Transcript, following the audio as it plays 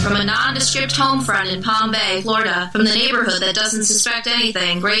from a nondescript home front in Palm Bay, Florida, from the neighborhood that doesn't suspect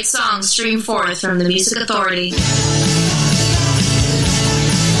anything, great songs stream forth from the Music Authority.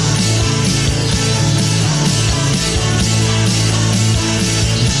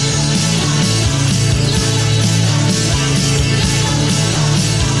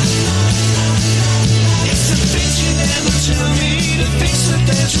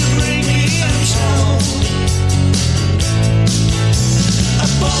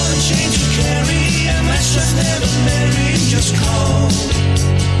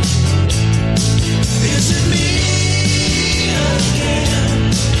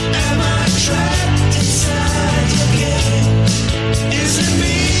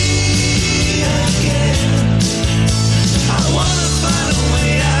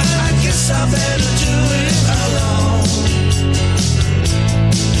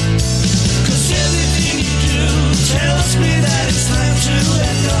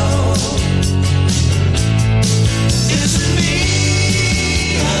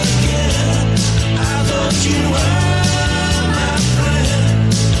 You were my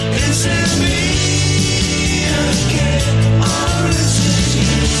friend. Is it me?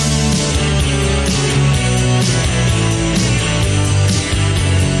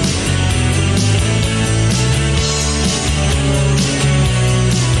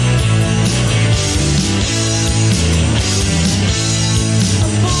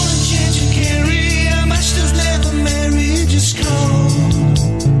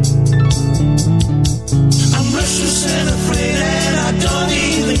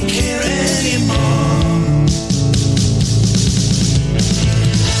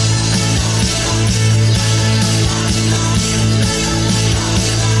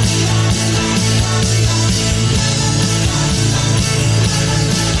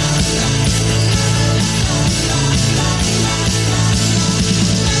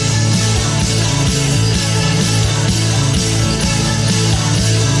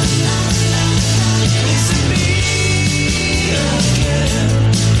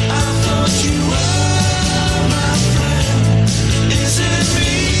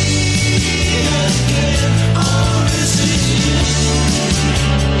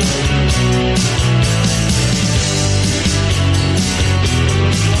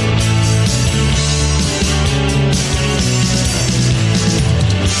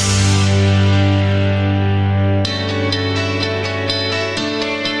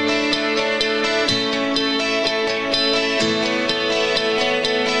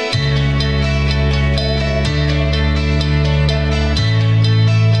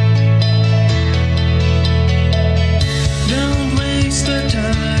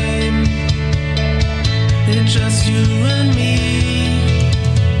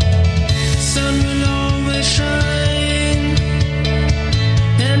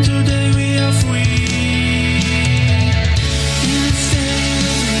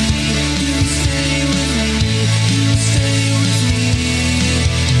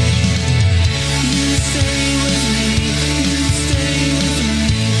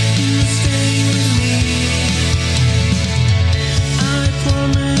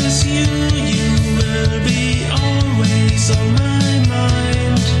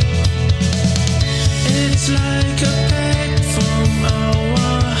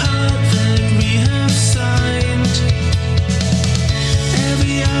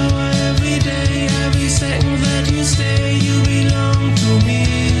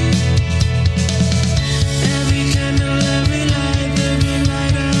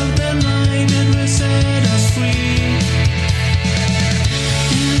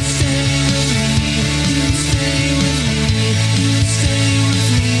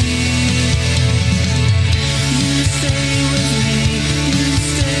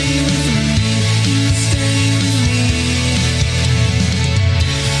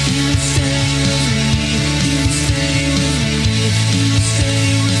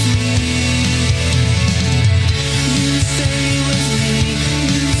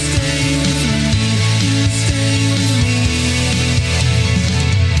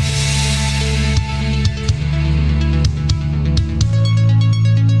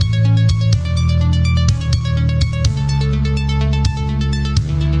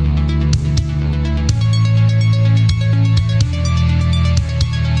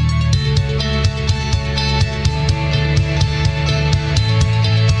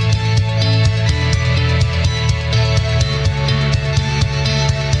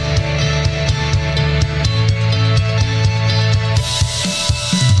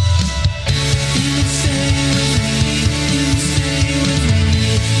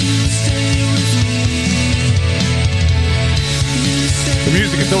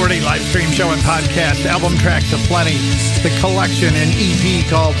 Authority live stream show and podcast, album tracks aplenty, the collection and EP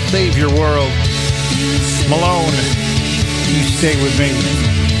called Save Your World. Malone, you stay with me.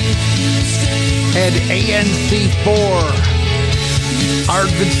 Ed ANC4,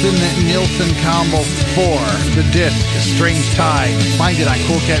 Arvidsson Nilsson combo 4, the disc, Strange Tide. Find it on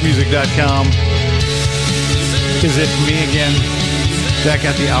coolcatmusic.com. Is it me again? That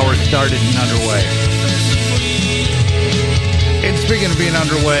got the hour started and underway. And speaking of being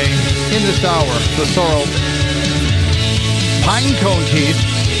underway, in this hour, the Sorrel Pine Cone Teeth.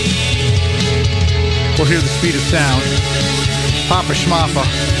 We'll hear the speed of sound. Papa Schmappa,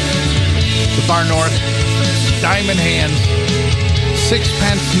 the Far North, Diamond Hands,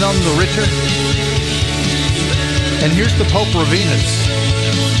 Sixpence None the Richer. And here's the Pope Ravinas.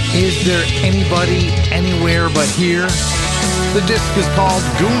 Is there anybody anywhere but here? The disc is called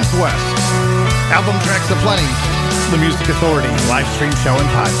Goons West. Album tracks aplenty. The Music Authority live stream show and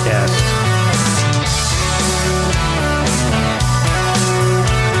podcast.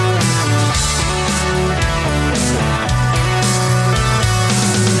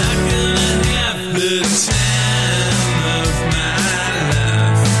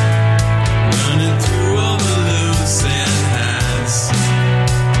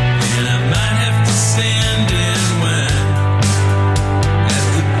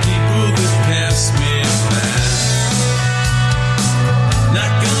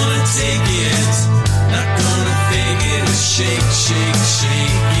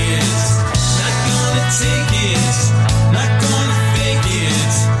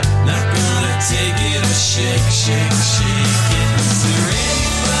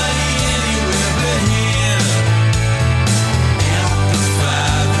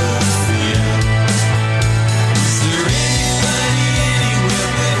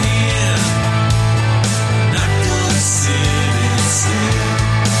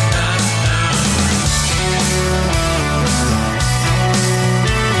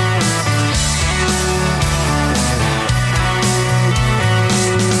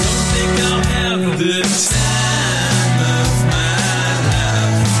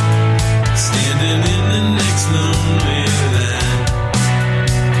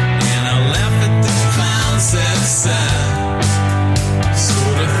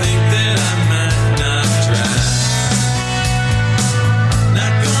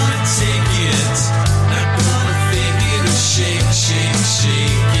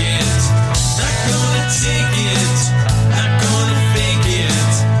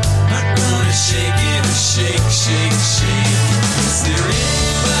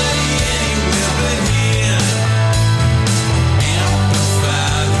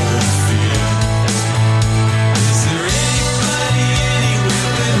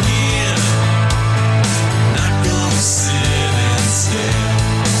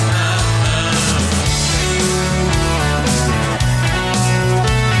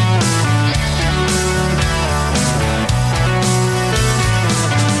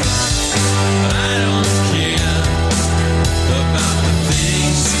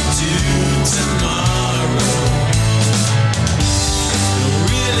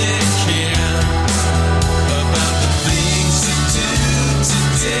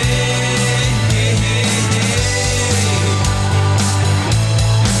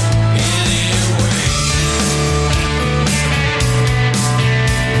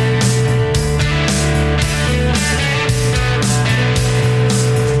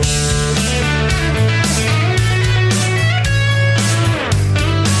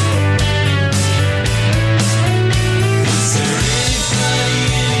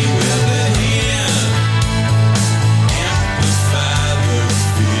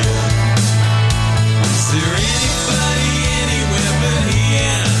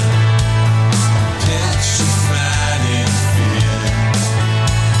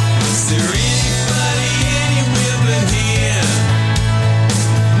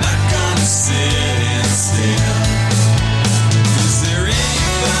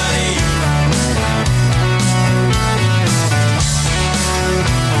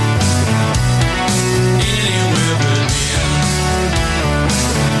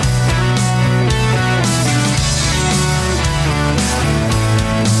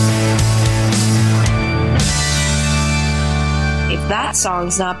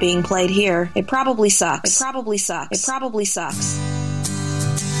 Song's not being played here. It probably sucks. It probably sucks. It probably sucks.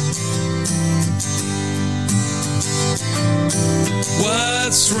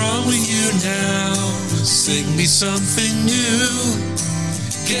 What's wrong with you now? Sing me something new.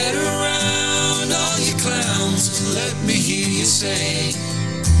 Get around all you clowns. Let me hear you say,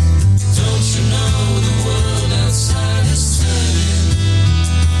 don't you know the world outside is turning?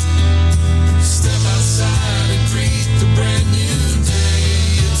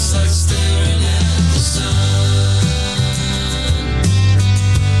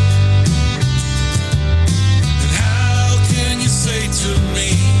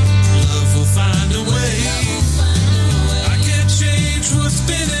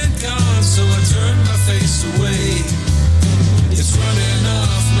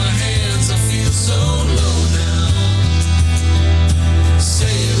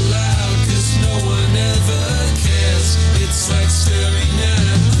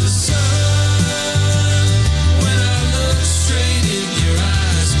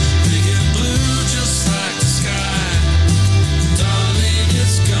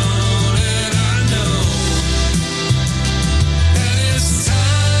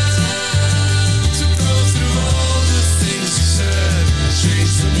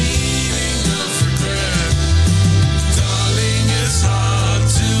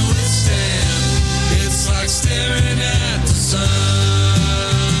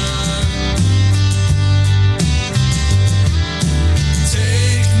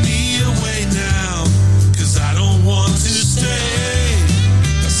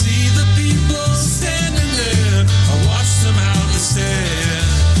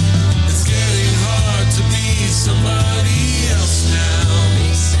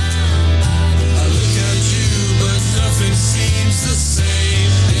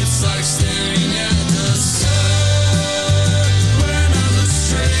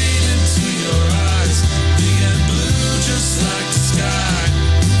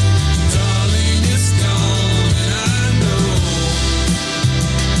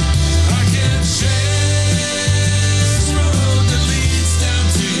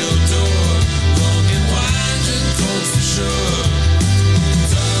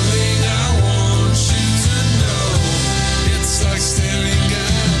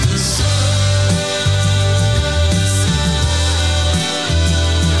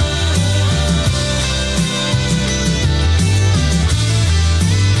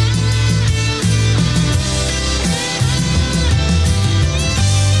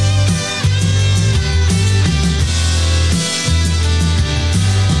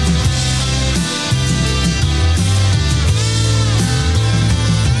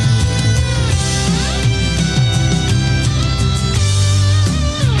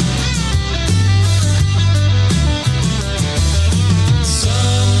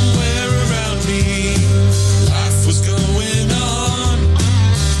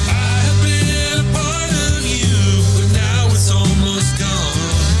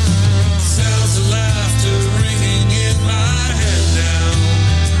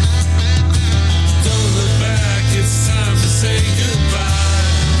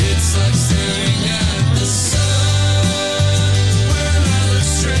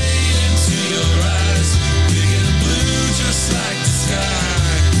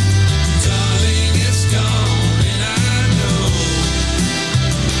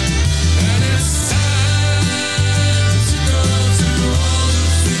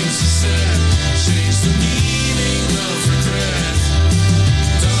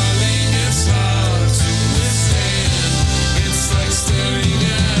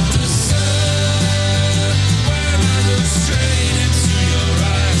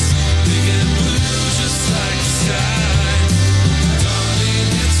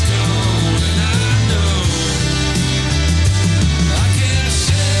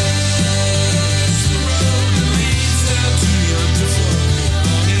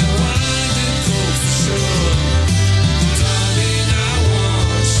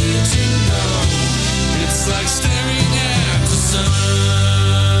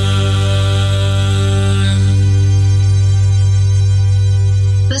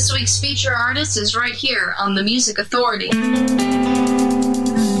 This week's feature artist is right here on the Music Authority.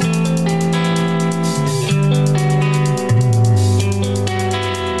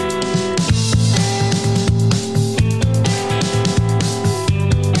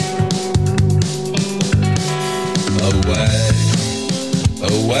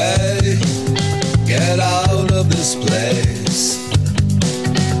 Away, get out of this place.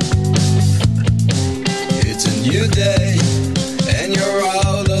 It's a new day, and you're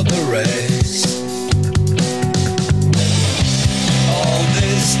out of the race. All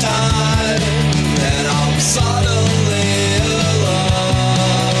this time, and I'm suddenly alone.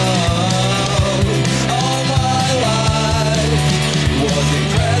 All my life was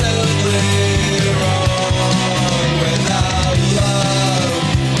incredibly wrong without love.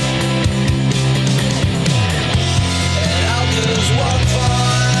 And how does one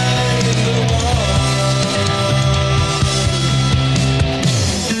find the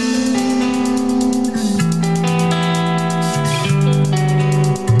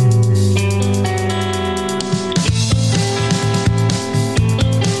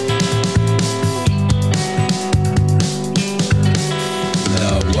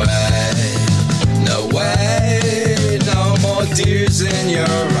no way, no more tears in your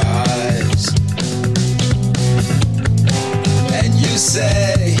eyes. And you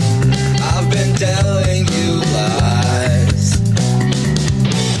say, I've been telling you lies.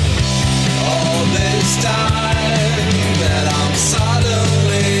 All this time that I'm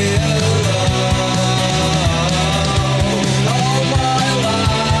suddenly alone. All my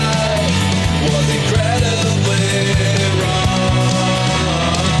life was incredibly wrong.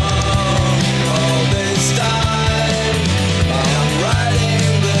 All this time I'm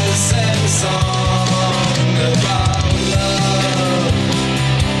writing the same song about love.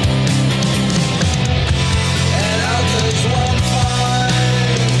 And how does one find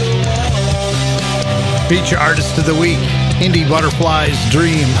the one? Feature artist of the week, Indie Butterflies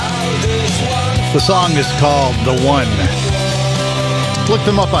Dream. The song is called The One. Look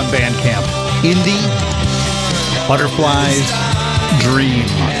them up on Bandcamp. Indie Butterflies Dream.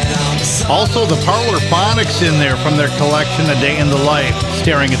 Also, the Parlor Phonics in there from their collection A Day in the Life,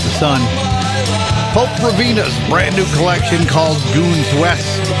 Staring at the Sun. Pope Ravina's brand new collection called Goons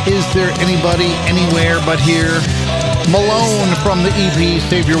West, Is There Anybody Anywhere But Here? Malone from the EP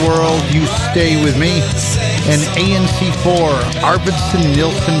Save Your World, You Stay With Me. And ANC4, Arvidsson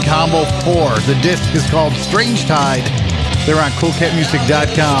Nilsson Combo 4. The disc is called Strange Tide. They're on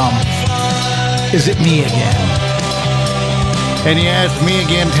CoolCatMusic.com. Is it me again? And yeah, it's me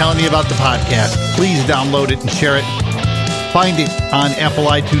again telling you about the podcast. Please download it and share it. Find it on Apple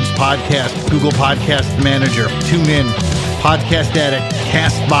iTunes Podcast, Google Podcast Manager, TuneIn, Podcast Addict,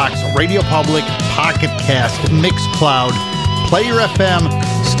 CastBox, Radio Public, Pocket Cast, Mixcloud, Player FM,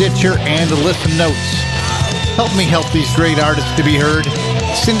 Stitcher, and Listen Notes. Help me help these great artists to be heard.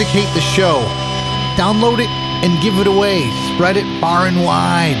 Syndicate the show. Download it and give it away. Spread it far and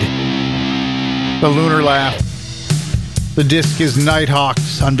wide. The Lunar Laugh. The disc is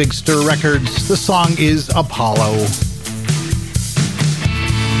Nighthawks on Big Stir Records. The song is Apollo.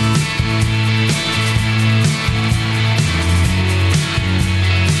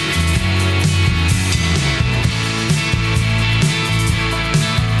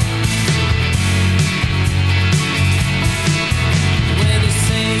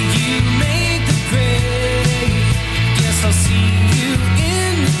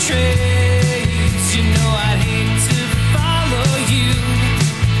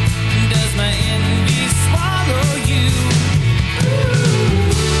 Does my envy swallow you?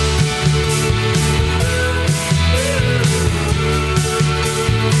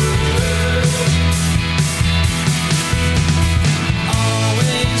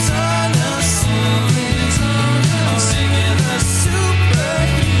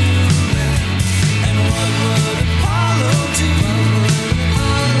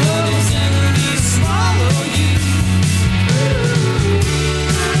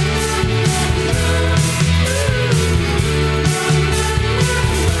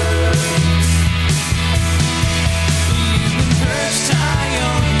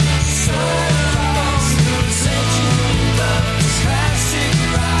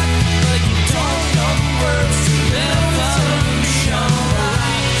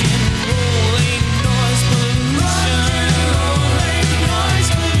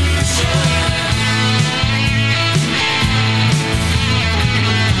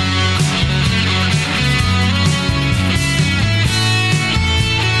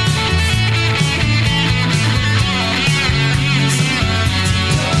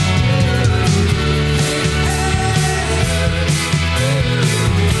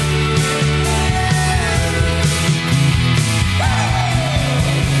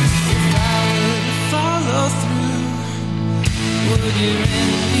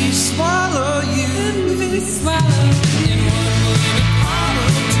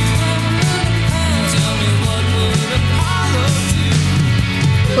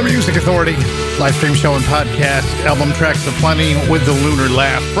 Music Authority, live stream show and podcast, album tracks aplenty with the Lunar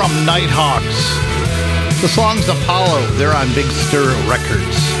Laugh from Nighthawks. The song's Apollo, they're on Big Stir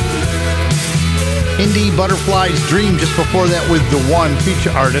Records. Indie Butterfly's Dream just before that with The One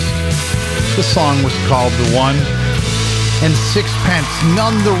feature artist. The song was called The One. And Sixpence,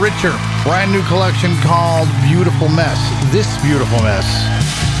 None the Richer, brand new collection called Beautiful Mess. This Beautiful Mess.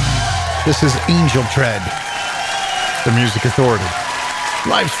 This is Angel Tread, the Music Authority.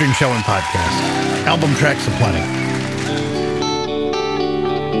 Live stream show and podcast. Album tracks aplenty.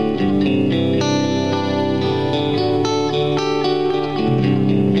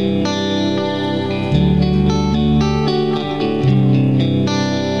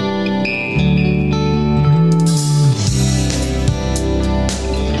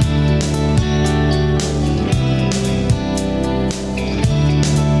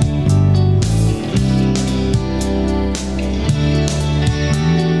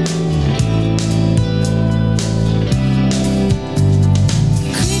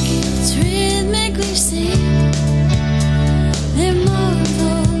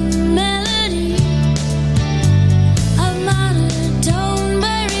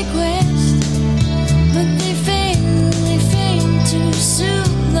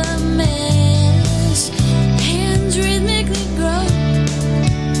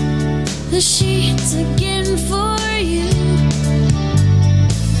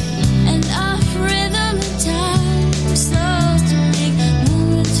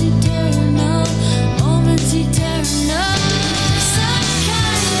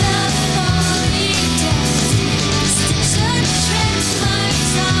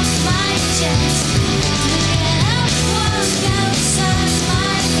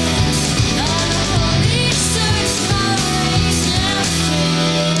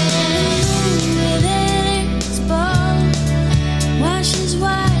 Ball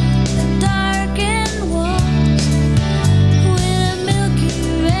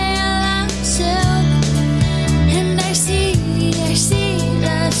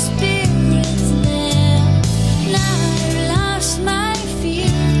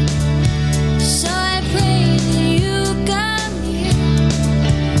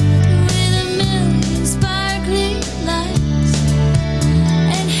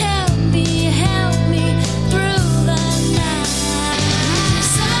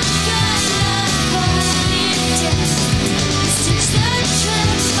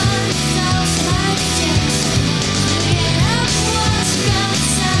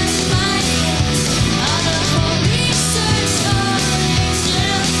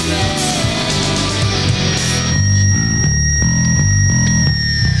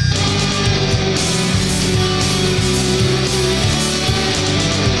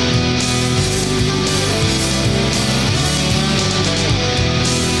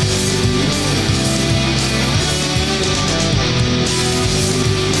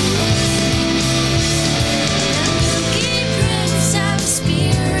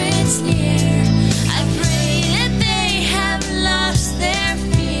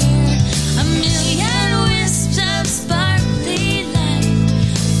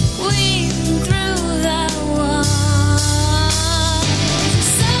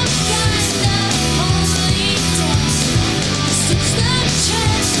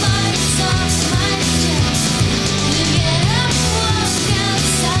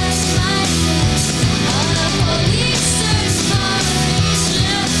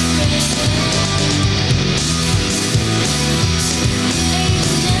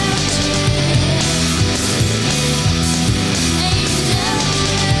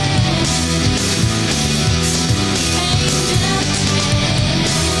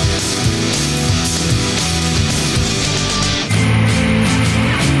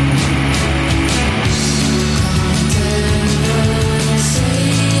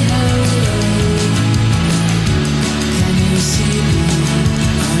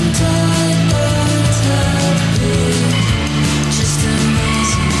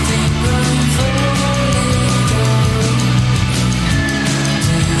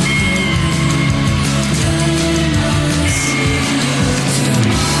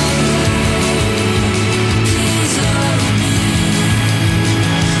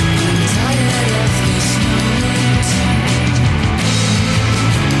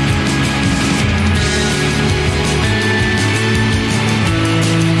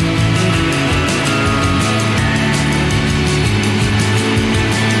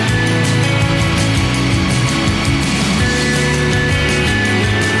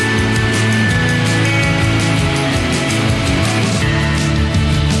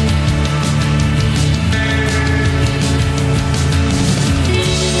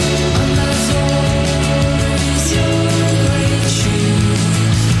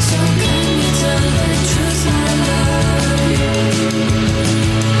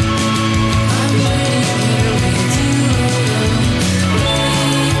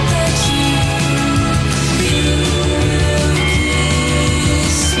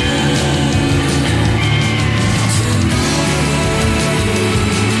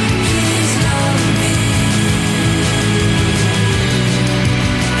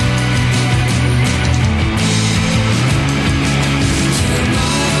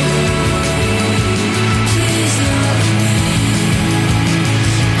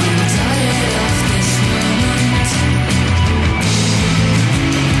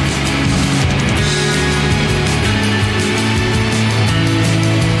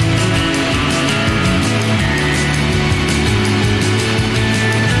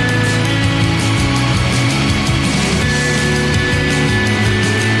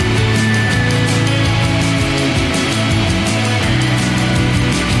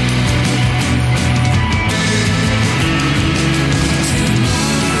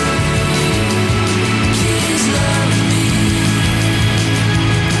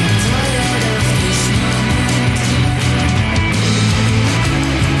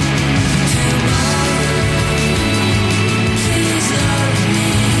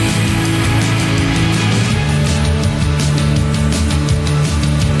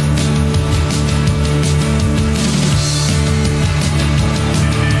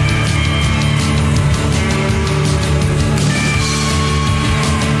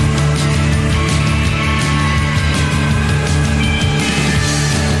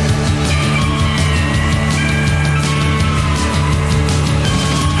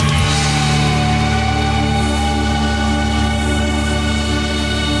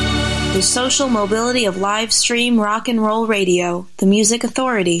the social mobility of live stream rock and roll radio, the Music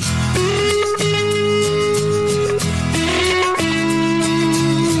Authority.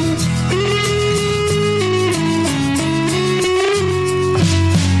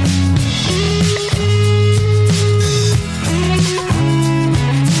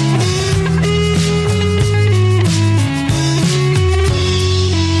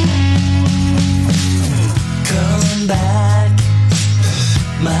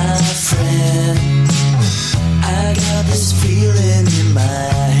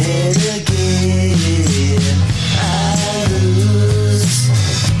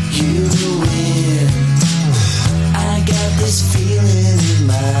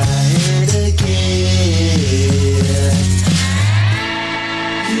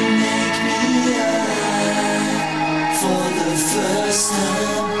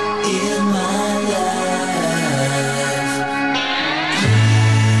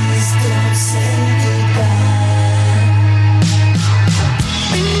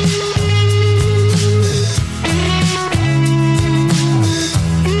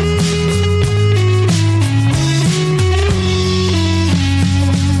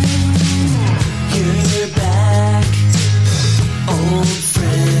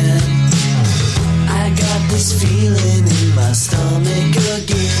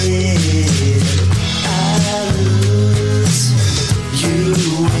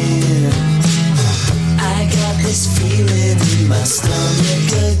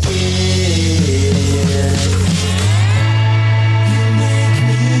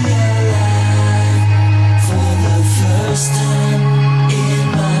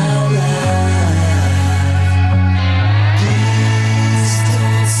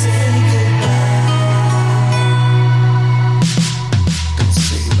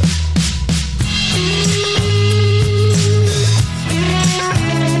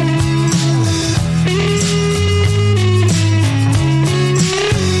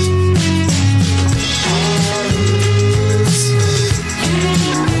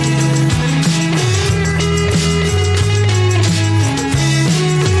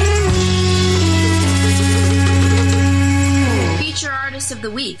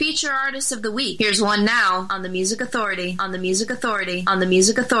 Of the week. Here's one now on the Music Authority, on the Music Authority, on the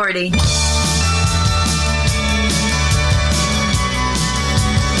Music Authority.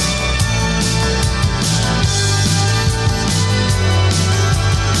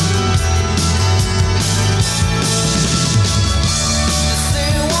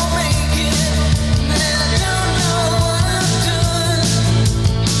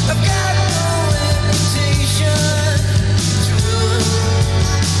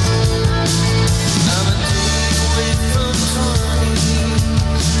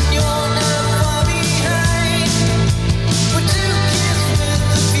 You'll never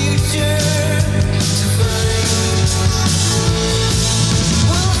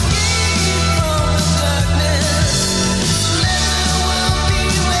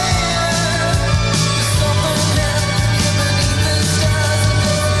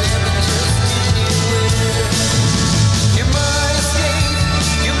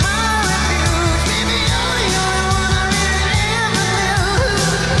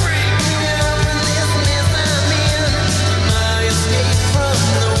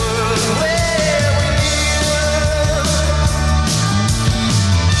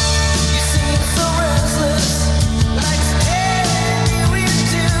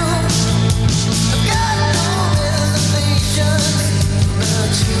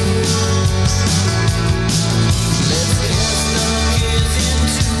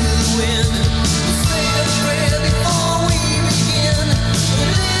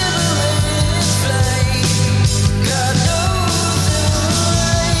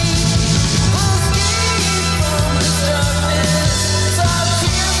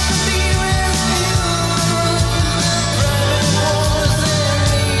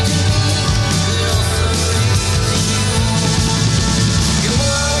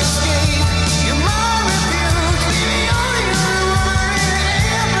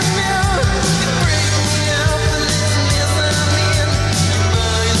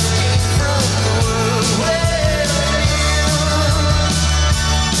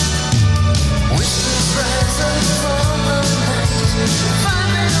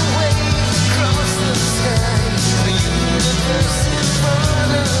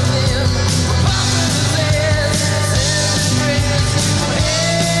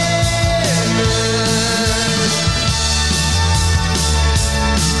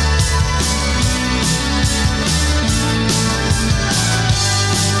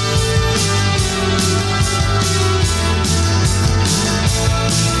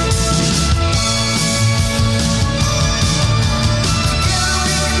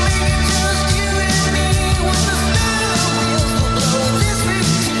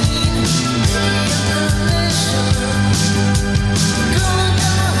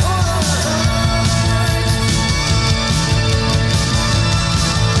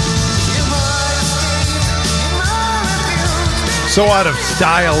So out of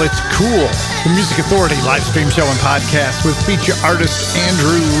style, it's cool. The Music Authority live stream show and podcast with feature artist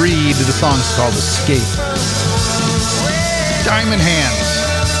Andrew Reed. The song's called Escape. Diamond Hands.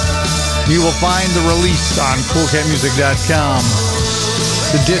 You will find the release on coolcatmusic.com.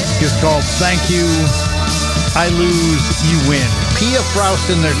 The disc is called Thank You, I Lose, You Win. Pia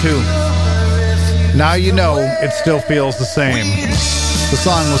Froust in there too. Now you know it still feels the same. The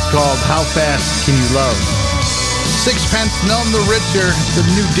song was called How Fast Can You Love? Sixpence None the Richer. The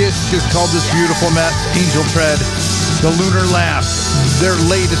new disc is called This Beautiful Mess, Angel Tread, The Lunar Laugh. Their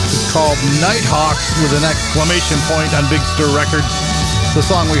latest is called Nighthawks with an exclamation point on Big Stir Records. The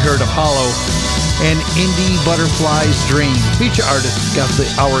song we heard, Apollo, and Indie Butterfly's Dream. Feature artists got the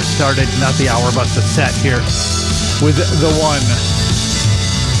hour started, not the hour, but the set here with The One.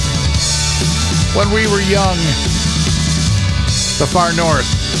 When we were young, the Far North.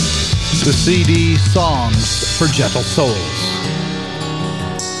 The CD Songs for Gentle Souls.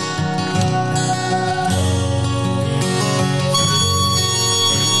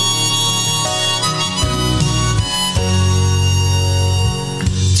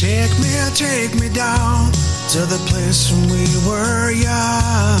 Take me down to the place when we were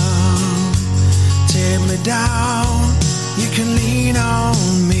young. Take me down, you can lean on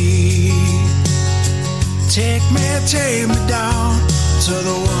me. Take me down to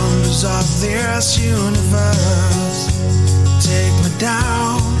the wonders of this universe. Take me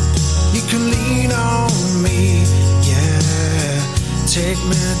down, you can lean on me, yeah. Take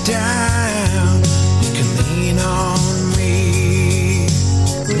me down, you can lean on me.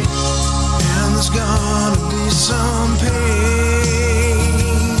 And there's gonna be some pain.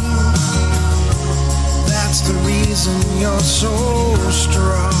 That's the reason you're so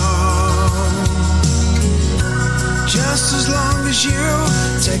strong. Just as long as you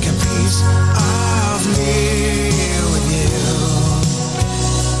take a piece of me with you.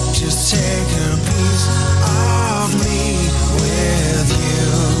 Just take a piece of me with you.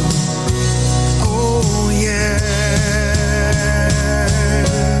 Oh yeah.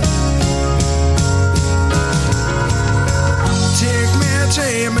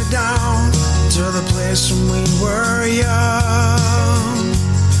 Take me down to the place when we were young.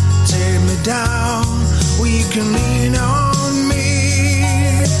 Take me down where you can lean on me.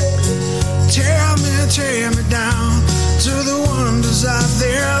 Tear me down to the wonders of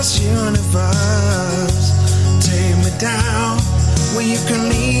this universe. Take me down where you can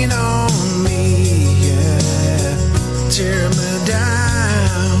lean on me, yeah. Tear me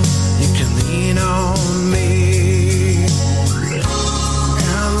down, you can lean on me.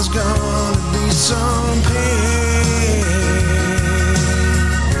 And there's gonna be some pain.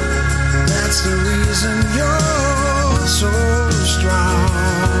 That's the reason you're so strong.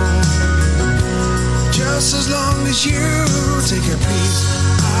 Just as long as you take a piece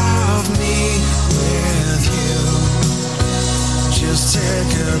of me with you. Just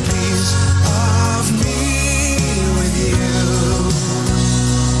take a piece of me with you.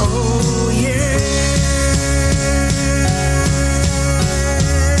 Oh yeah.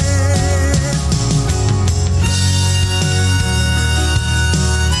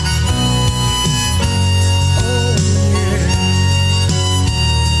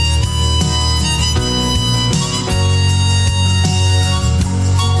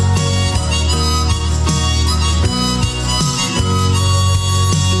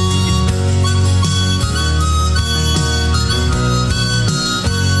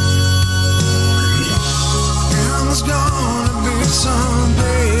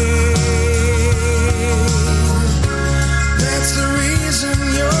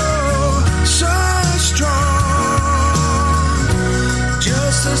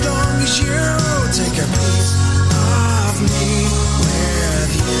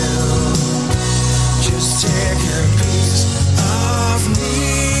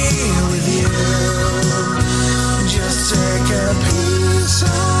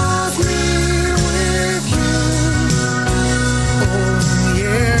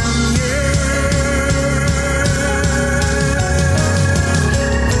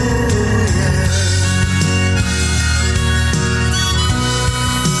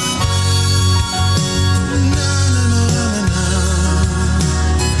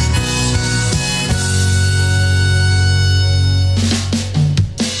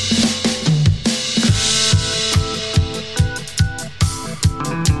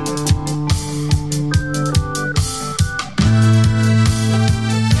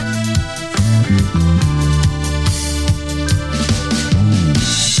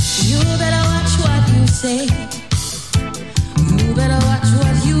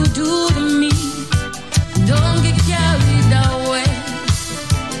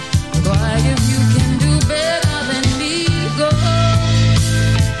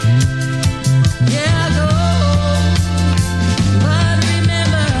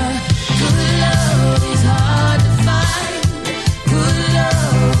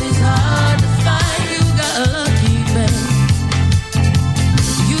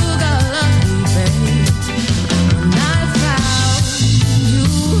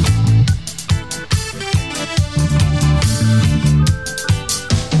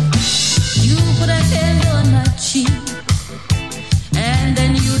 and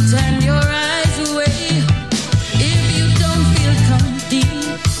then you turn your eyes away. If you don't feel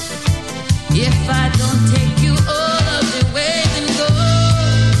complete, if I don't take you all of the way, then go.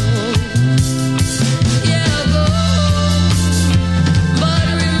 Yeah, go. But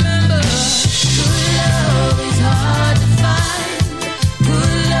remember, good love is hard to find.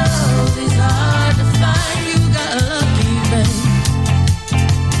 Good love is hard to find. You got lucky, babe.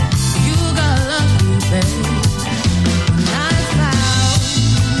 You got lucky, babe. When I found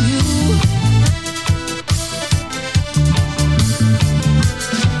you.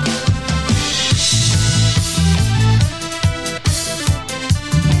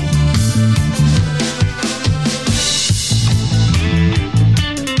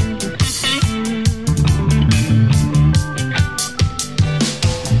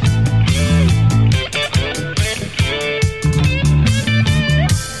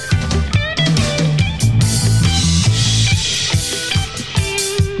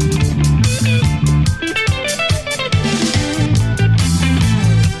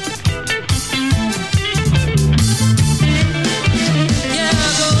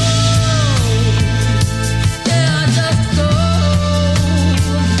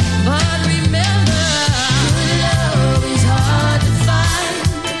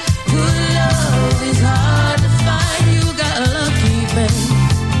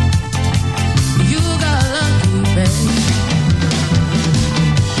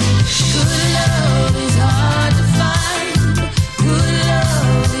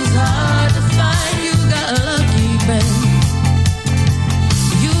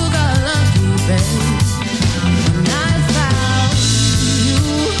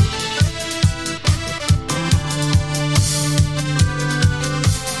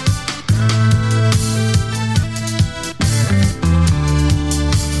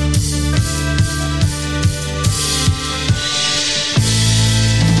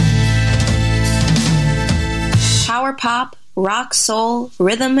 Power pop, rock, soul,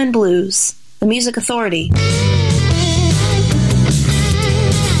 rhythm, and blues. The Music Authority.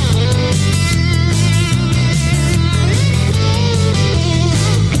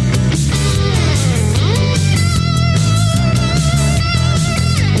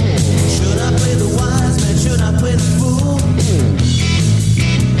 Should I play the wise man? Should I play the fool?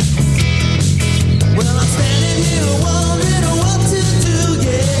 Well, I'm standing here wondering what to do,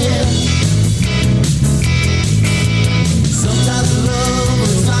 yeah. Sometimes love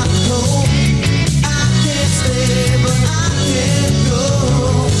is like cold. I can't stay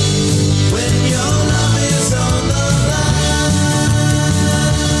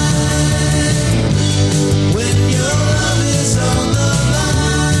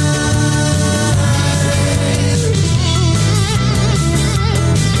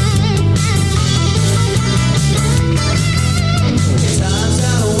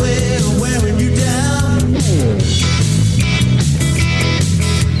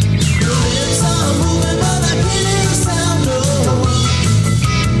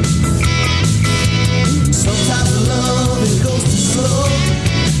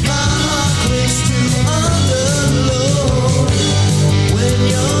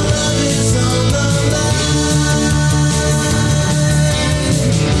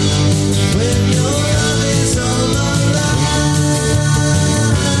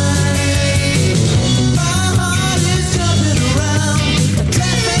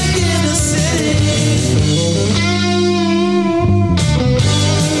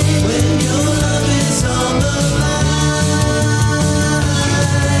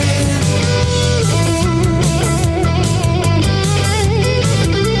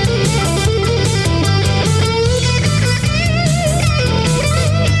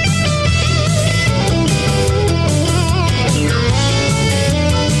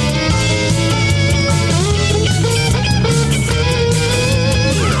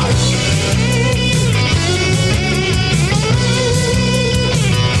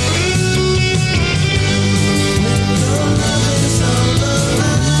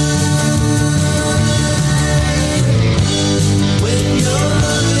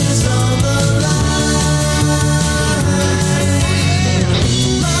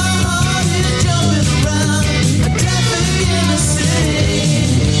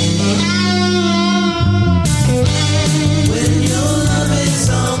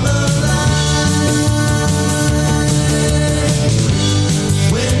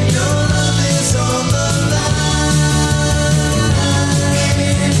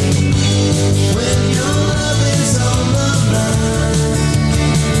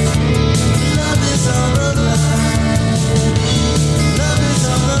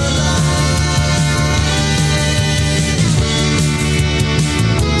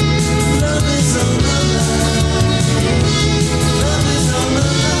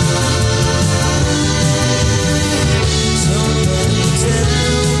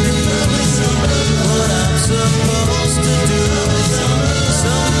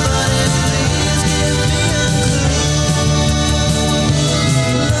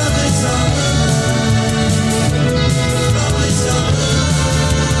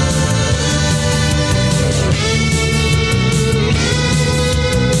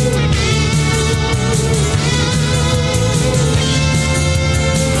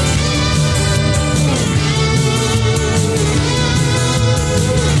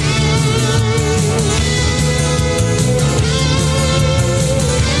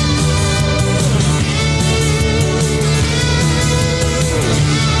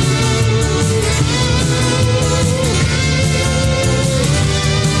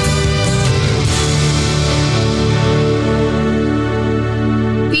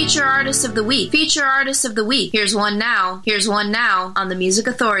Artist of the Week. Feature Artist of the Week. Here's one now. Here's one now on the Music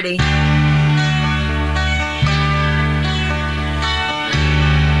Authority.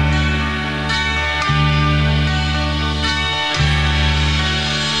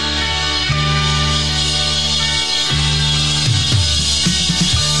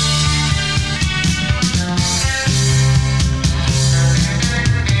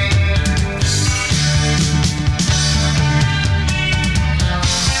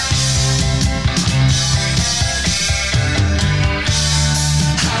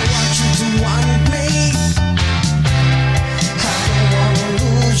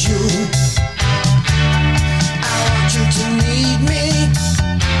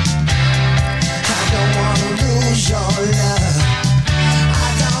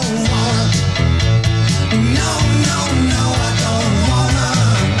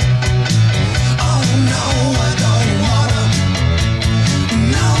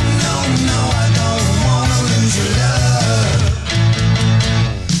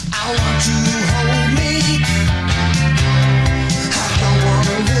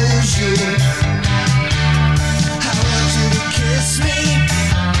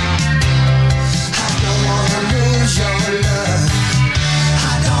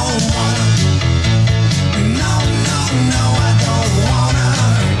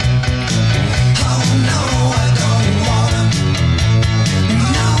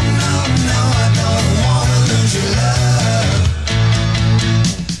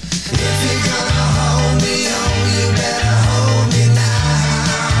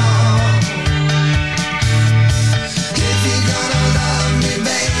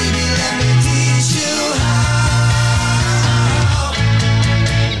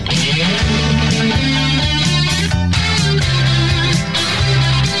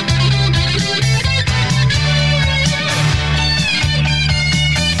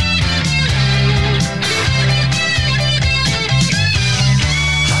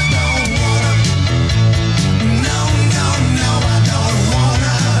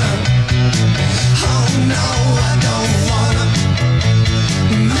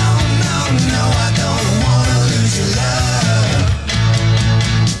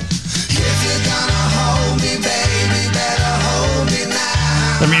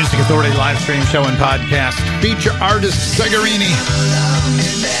 Authority live stream show and podcast. Feature artist Segarini.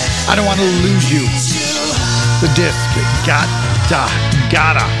 I Don't Want to Lose You. The disc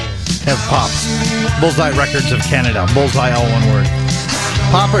gotta have popped. Bullseye Records of Canada. Bullseye, all one word.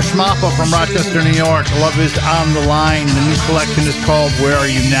 Papa Schmappa from Rochester, New York. Love Is on the Line. The new collection is called Where Are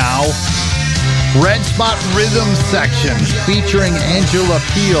You Now? Red Spot Rhythm Section featuring Angela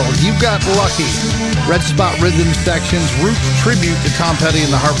Peel. You Got Lucky. Red Spot Rhythm Section's Roots tribute to Tom Petty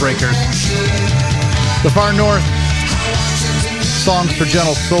and the Heartbreakers. The Far North, Songs for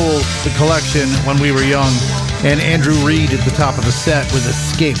Gentle Souls, the collection When We Were Young. And Andrew Reed at the top of the set with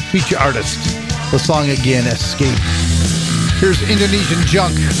Escape. Feature artist. The song again, Escape. Here's Indonesian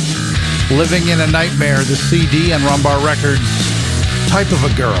Junk, Living in a Nightmare, the CD and Rumbar Records. Type of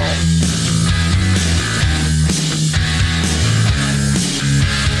a Girl.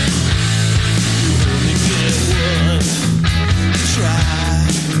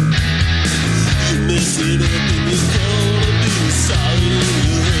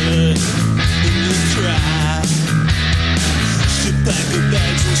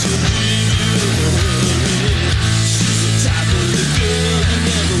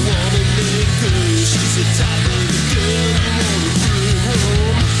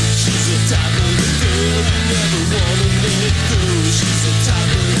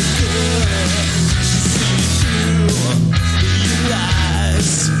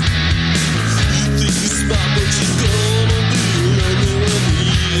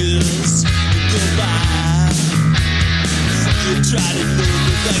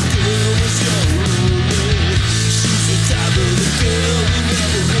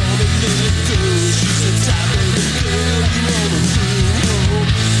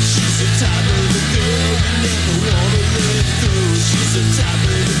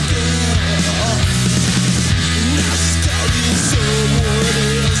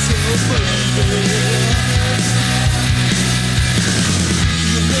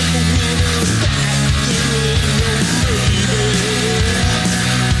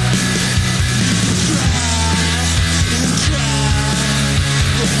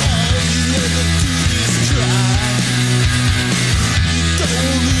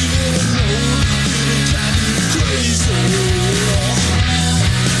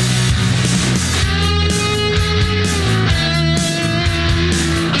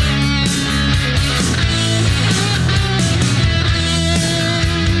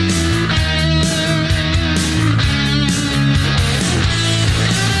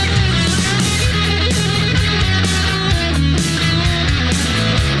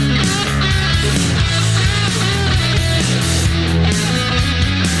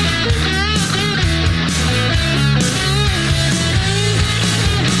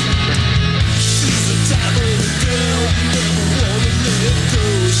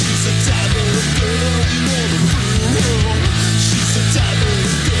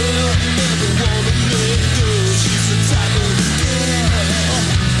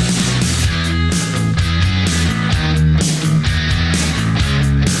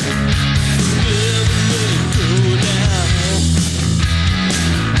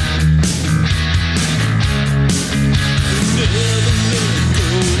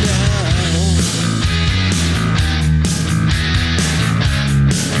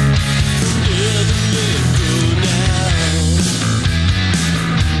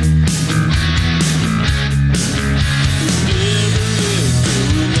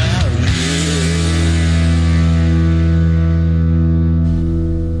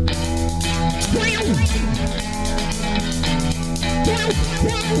 Is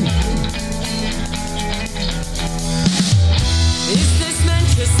this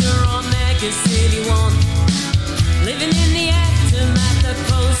Manchester or Mega City One? Living in the aftermath of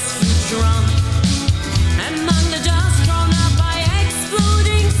post-futuron. Among the dust thrown out by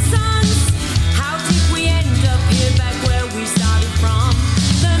exploding suns. How did we end up here back where we started from?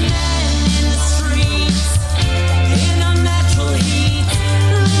 The men in the streets, in unnatural heat,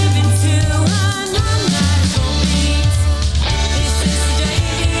 living to an unnatural beat. This is the day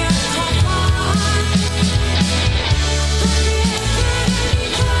the earth caught fire. From the infinity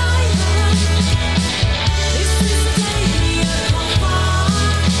fire. This is the day the earth caught fire.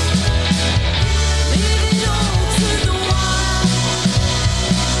 Living all to the wild.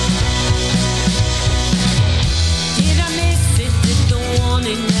 Did I miss it? Did the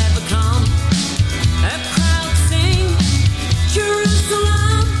warning never come? A crowd sing,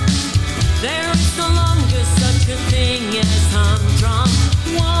 Jerusalem. There is no longer such a thing as humdrum.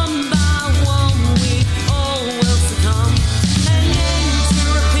 One by one we all will succumb. An end to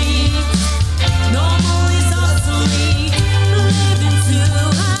repeat. Normal is obsolete. Living to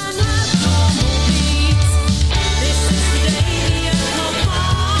an abnormal beat. This is the day the earth will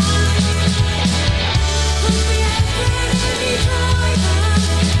fall. From the infinity driver.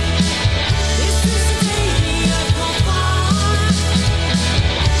 This is the day the earth will fall.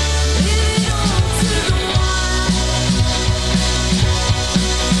 Living all to the wild.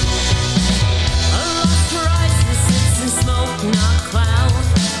 A lost horizon sits in smoke, not cloud.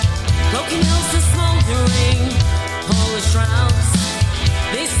 Broken hills are smoldering, polar shrouds.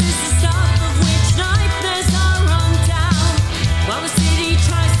 This is the stuff of which nightmares are run down. While the city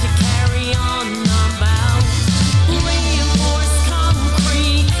tries to carry on unbound. Reinforced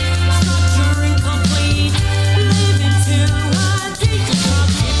concrete, structure incomplete. Living to a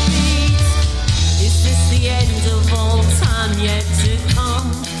deconstructed beat. Is this the end of all time yet to come?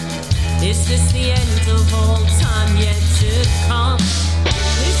 Is this the end of all time yet to come?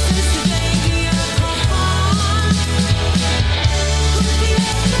 Is this the day the earth will fall? From the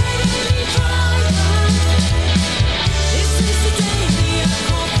infinity driver. This is the day the earth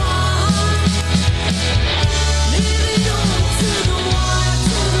will fall. Living on to the wire,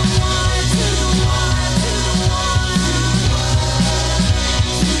 to the wire, to the wire,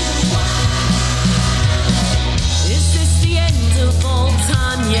 to the wire. Is this the end of all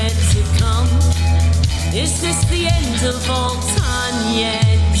time yet to come? Is this the end of all time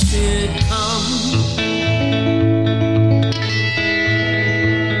yet to come?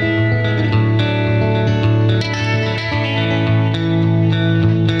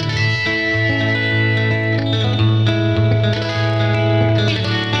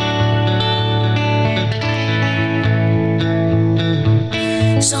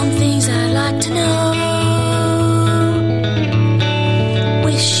 Some things I'd like to know.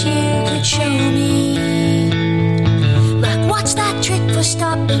 Wish you could show me. Like, what's that trick for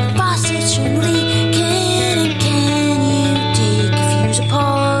stopping faucets from leaking? And can you take a fuse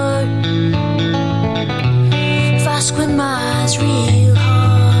apart? If I squint my eyes real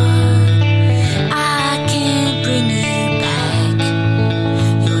hard, I can't bring you back.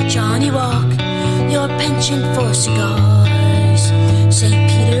 Your Johnny Walk, your penchant for cigars. St.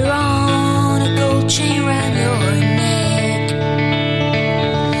 Peter on a gold chain round your neck.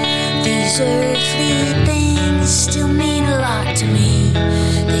 These earthly things still mean a lot to me.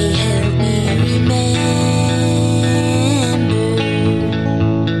 They help me remember.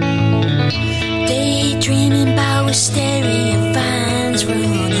 Daydreaming about wisteria vines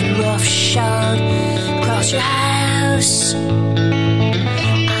running roughshod across your house.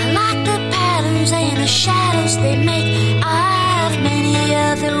 I like the patterns and the shadows they make. I've many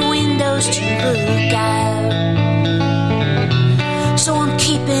other windows to look out, so I'm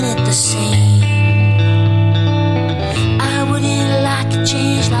keeping it the same. I wouldn't like a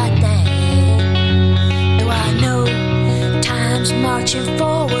change like that, though I know time's marching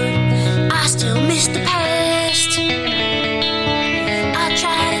forward. I still miss the past. I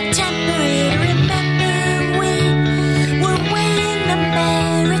try to temper it, remember when we're weighing the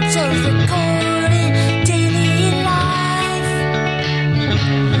merits of recording daily life.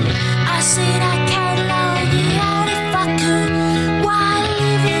 I said I'd catalog it out if I could, while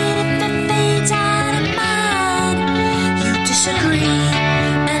living if it fades out of mind. You disagree,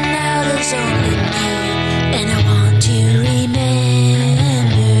 and now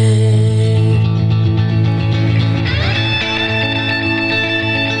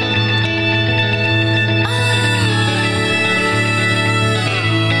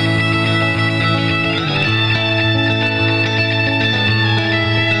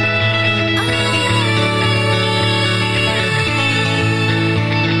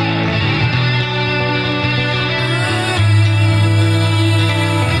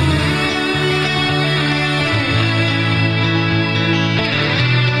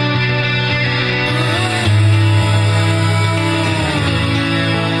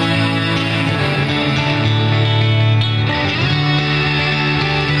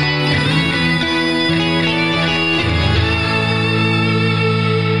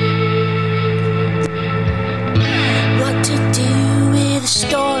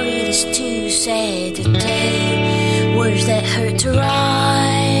sad to tell, words that hurt to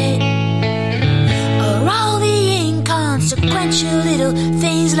write, are all the inconsequential little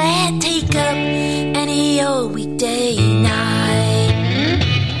things that take up any old weekday night.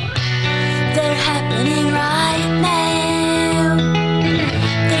 They're happening right now,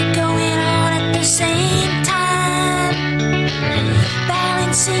 they're going on at the same time,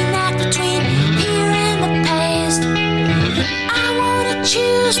 balancing act between here and the past. I wanna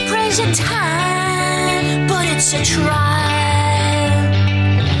choose present time, but it's a trial.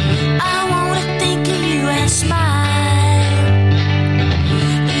 I wanna think of you and smile.